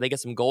was like, if they get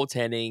some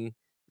goaltending,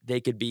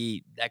 that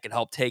could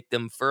help take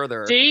them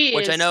further. Jeez.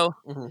 Which I know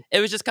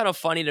it was just kind of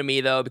funny to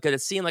me though because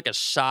it seemed like a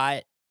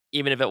shot,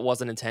 even if it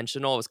wasn't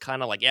intentional. It was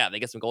kind of like, yeah, they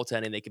get some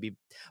goaltending, they could be,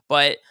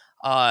 but.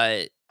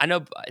 I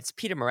know it's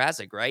Peter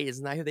Mrazek, right?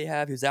 Isn't that who they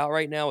have? Who's out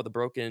right now with a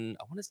broken,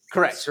 I want to say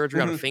correct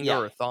surgery on a finger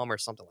or a thumb or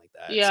something like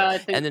that. Yeah, I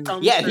think.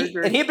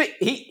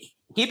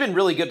 He'd been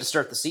really good to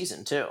start the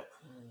season too.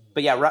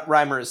 But yeah,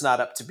 Reimer is not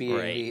up to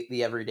being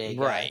the everyday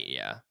guy. Right.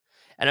 Yeah,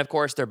 and of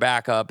course their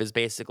backup is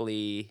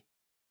basically.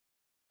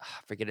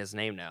 I forget his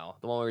name now.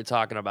 The one we were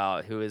talking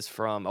about, who is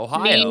from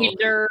Ohio.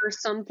 Leader or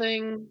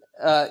something.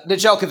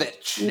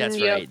 Nedeljkovic.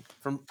 That's right.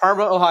 From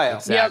Parma, Ohio.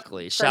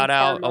 Exactly. Yep, Shout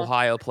out Parma.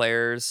 Ohio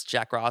players.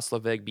 Jack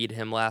Roslovic beat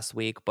him last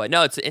week. But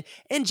no, it's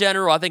in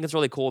general, I think it's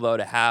really cool, though,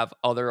 to have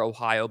other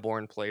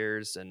Ohio-born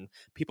players and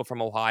people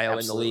from Ohio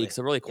in the league.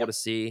 So really cool to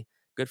see.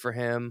 Good for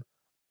him.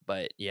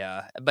 But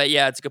yeah,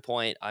 it's a good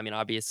point. I mean,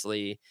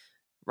 obviously,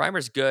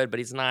 Reimer's good, but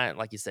he's not,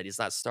 like you said, he's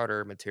not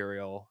starter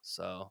material.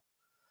 So...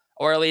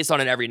 or at least on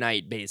an every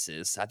night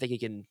basis. I think he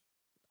can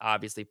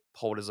obviously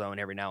hold his own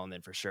every now and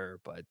then for sure.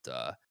 But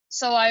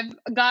so I've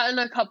gotten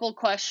a couple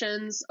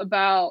questions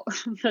about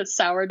the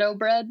sourdough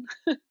bread.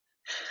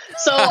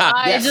 So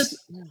here's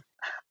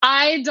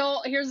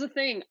the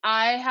thing.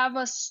 I have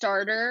a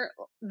starter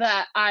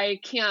that I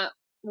can't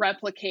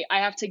replicate.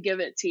 I have to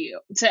give it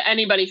to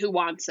anybody who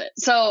wants it.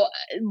 So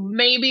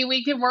maybe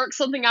we can work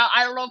something out.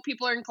 I don't know if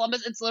people are in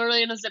Columbus. It's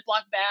literally in a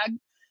Ziploc bag.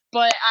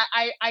 But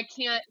I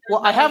can't.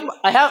 Well, I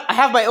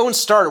have my own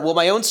starter. Will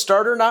my own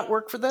starter not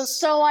work for this?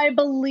 So I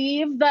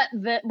believe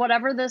that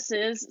whatever this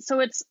is, so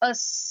it's a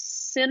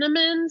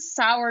cinnamon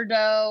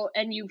sourdough,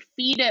 and you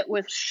feed it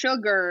with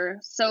sugar.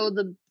 So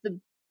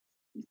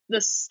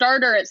the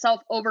starter itself,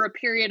 over a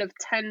period of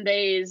 10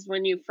 days,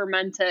 when you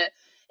ferment it,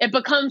 it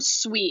becomes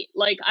sweet.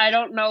 Like, I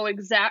don't know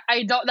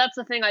that's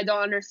the thing. I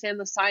don't understand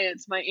the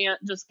science. My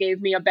aunt just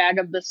gave me a bag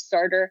of this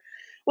starter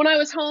when I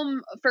was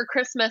home for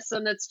Christmas,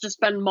 and it's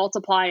just been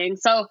multiplying.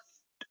 So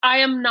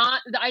I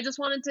just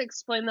wanted to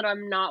explain that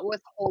I'm not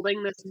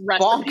withholding this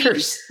recipe.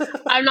 Bonkers.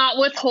 I'm not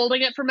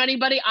withholding it from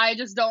anybody. I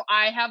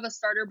have a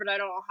starter, but I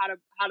don't know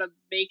how to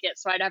make it.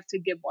 So I'd have to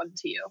give one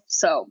to you.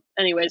 So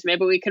anyways,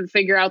 maybe we can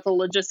figure out the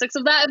logistics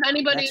of that. If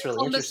anybody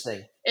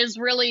is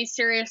really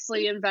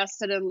seriously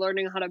invested in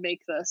learning how to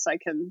make this, I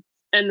can.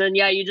 And then,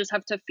 you just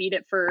have to feed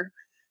it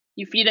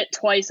you feed it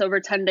twice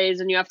over 10 days,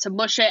 and you have to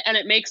mush it, and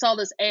it makes all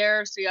this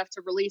air. So you have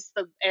to release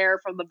the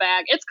air from the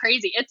bag. It's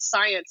crazy. It's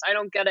science. I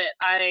don't get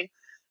it.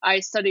 I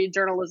studied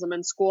journalism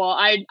in school.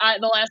 I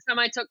the last time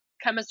I took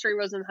chemistry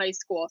was in high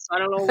school. So I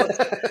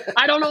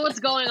don't know what's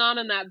going on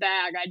in that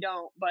bag. I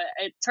don't, but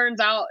it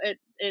turns out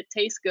it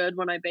tastes good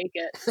when I bake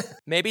it.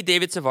 Maybe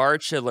David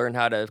Savard should learn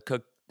how to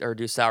cook or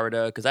do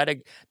sourdough, because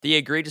the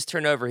egregious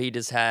turnover he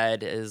just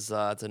had is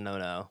it's a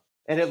no-no.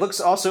 And it looks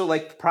also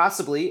like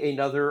possibly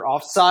another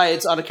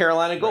offsides on a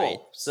Carolina goal. Right.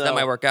 So that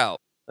might work out.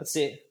 Let's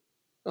see.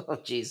 Oh,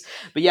 geez.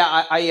 But yeah,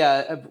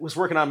 I was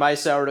working on my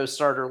sourdough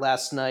starter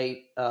last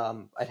night.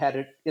 I had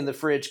it in the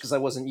fridge because I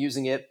wasn't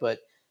using it,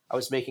 but I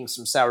was making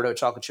some sourdough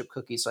chocolate chip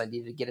cookies, so I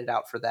needed to get it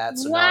out for that.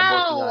 So now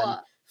I'm working on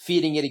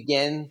feeding it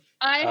again.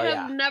 I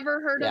have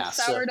never heard of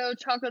sourdough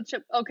chocolate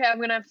chip. Okay, I'm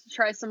going to have to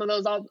try some of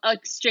those. I'll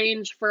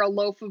exchange for a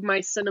loaf of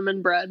my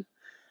cinnamon bread.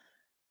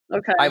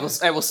 Okay. I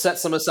will set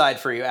some aside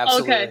for you.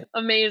 Absolutely. Okay.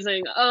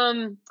 Amazing.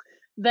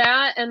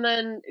 That, and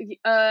then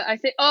I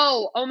think,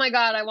 oh my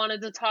God, I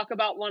wanted to talk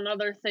about one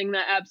other thing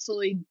that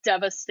absolutely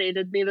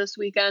devastated me this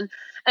weekend.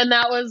 And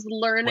that was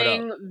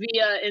learning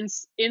via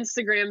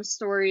Instagram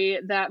story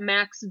that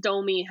Max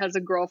Domi has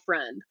a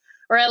girlfriend.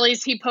 Or at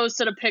least he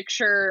posted a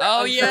picture.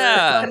 Oh,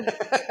 yeah.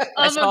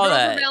 I saw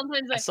that.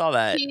 I saw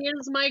that.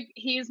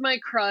 He's my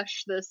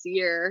crush this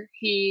year.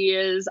 He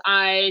is.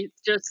 I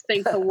just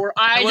think the world.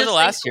 I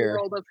just think the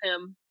world of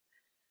him.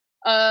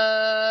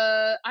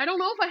 I don't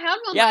know if I had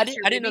one. Yeah,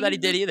 I didn't know that he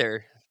did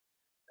either.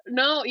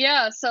 No,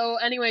 yeah. So,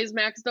 anyways,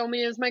 Max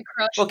Domi is my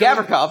crush. Well,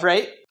 Gavrikov,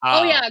 right?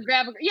 Oh yeah,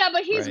 yeah,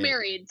 but he's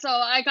married, so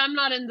like I'm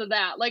not into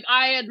that. Like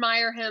I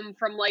admire him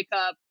from like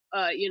a.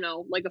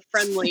 Like a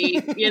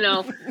friendly,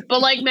 but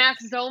like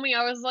Max Domi,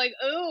 I was like,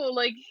 oh,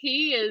 like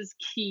he is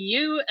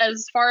cute.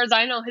 As far as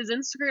I know, his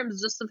Instagram is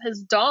just of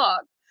his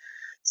dog.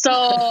 So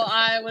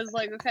I was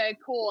like, okay,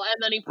 cool.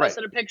 And then he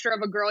posted a picture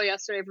of a girl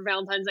yesterday for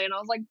Valentine's Day, and I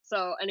was like,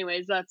 so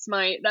anyways, that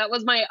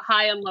was my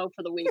high and low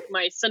for the week.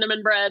 My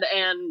cinnamon bread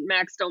and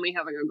Max Domi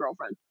having a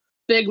girlfriend.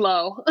 Big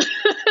low.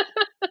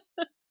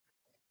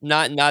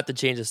 Not to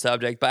change the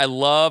subject, but I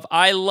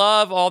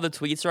love all the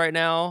tweets right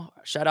now.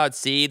 Shout out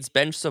Seeds,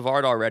 bench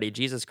Savard already.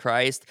 Jesus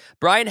Christ.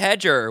 Brian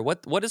Hedger,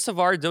 what is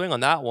Savard doing on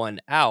that one?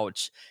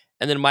 Ouch.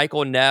 And then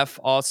Michael Neff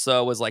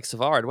also was like,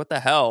 Savard, what the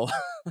hell?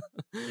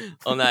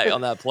 on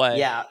that play.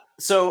 Yeah.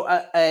 So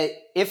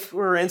if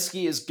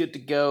Werenski is good to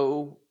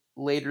go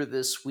later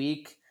this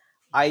week,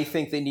 I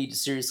think they need to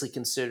seriously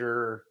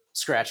consider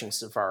scratching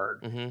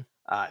Savard. Mm-hmm.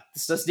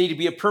 This doesn't need to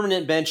be a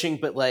permanent benching,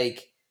 but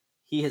like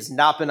he has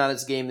not been on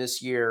his game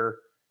this year.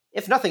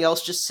 If nothing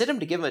else, just sit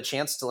him to give him a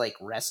chance to like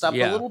rest up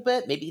a little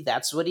bit. Maybe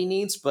that's what he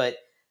needs. But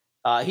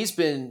he's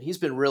been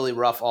really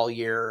rough all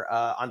year.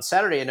 On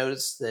Saturday, I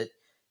noticed that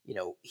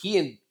he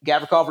and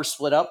Gavrikov were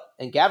split up,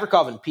 and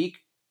Gavrikov and Peak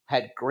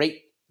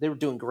they were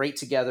doing great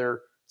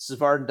together.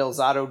 Savard and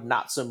Delzato,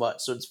 not so much.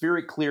 So it's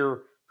very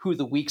clear who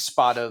the weak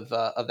spot of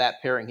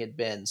that pairing had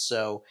been.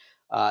 So,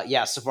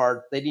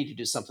 Savard, they need to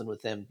do something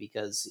with him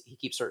because he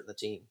keeps hurting the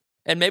team.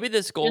 And maybe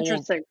this goal,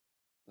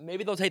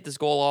 maybe they'll take this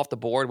goal off the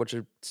board, which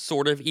would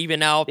sort of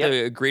even out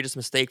the greatest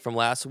mistake from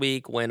last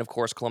week when, of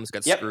course, Columbus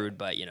got screwed.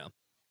 But,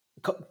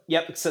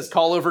 it says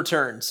call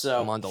overturned.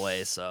 So I'm on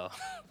delay, so.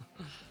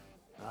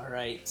 All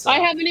right. So. I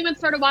haven't even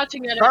started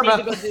watching it. I need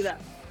to go do that.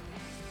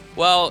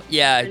 Well,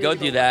 yeah, go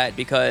do that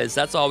because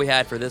that's all we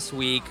had for this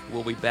week.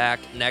 We'll be back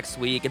next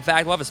week. In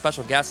fact, we'll have a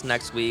special guest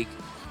next week.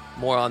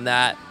 More on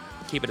that.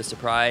 Keep it a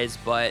surprise.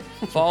 But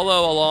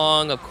follow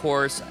along, of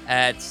course,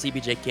 at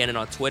CBJ Cannon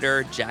on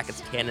Twitter,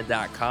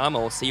 jacketscannon.com,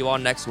 and we'll see you all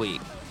next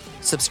week.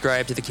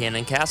 Subscribe to the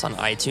Cannon Cast on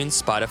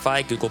iTunes,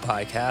 Spotify, Google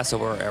Podcasts, or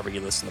wherever you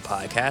listen to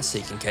podcasts so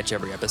you can catch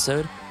every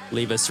episode.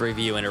 Leave us a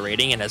review and a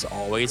rating, and as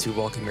always, we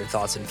welcome your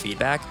thoughts and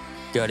feedback.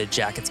 Go to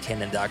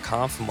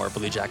jacketscannon.com for more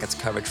Blue Jackets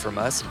coverage from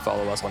us and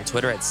follow us on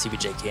Twitter at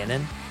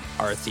CBJCannon.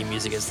 Our theme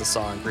music is the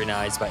song Green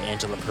Eyes by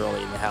Angela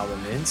Perley and the Howler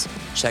Moons.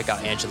 Check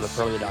out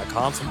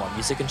angelaperley.com for more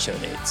music and show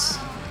dates.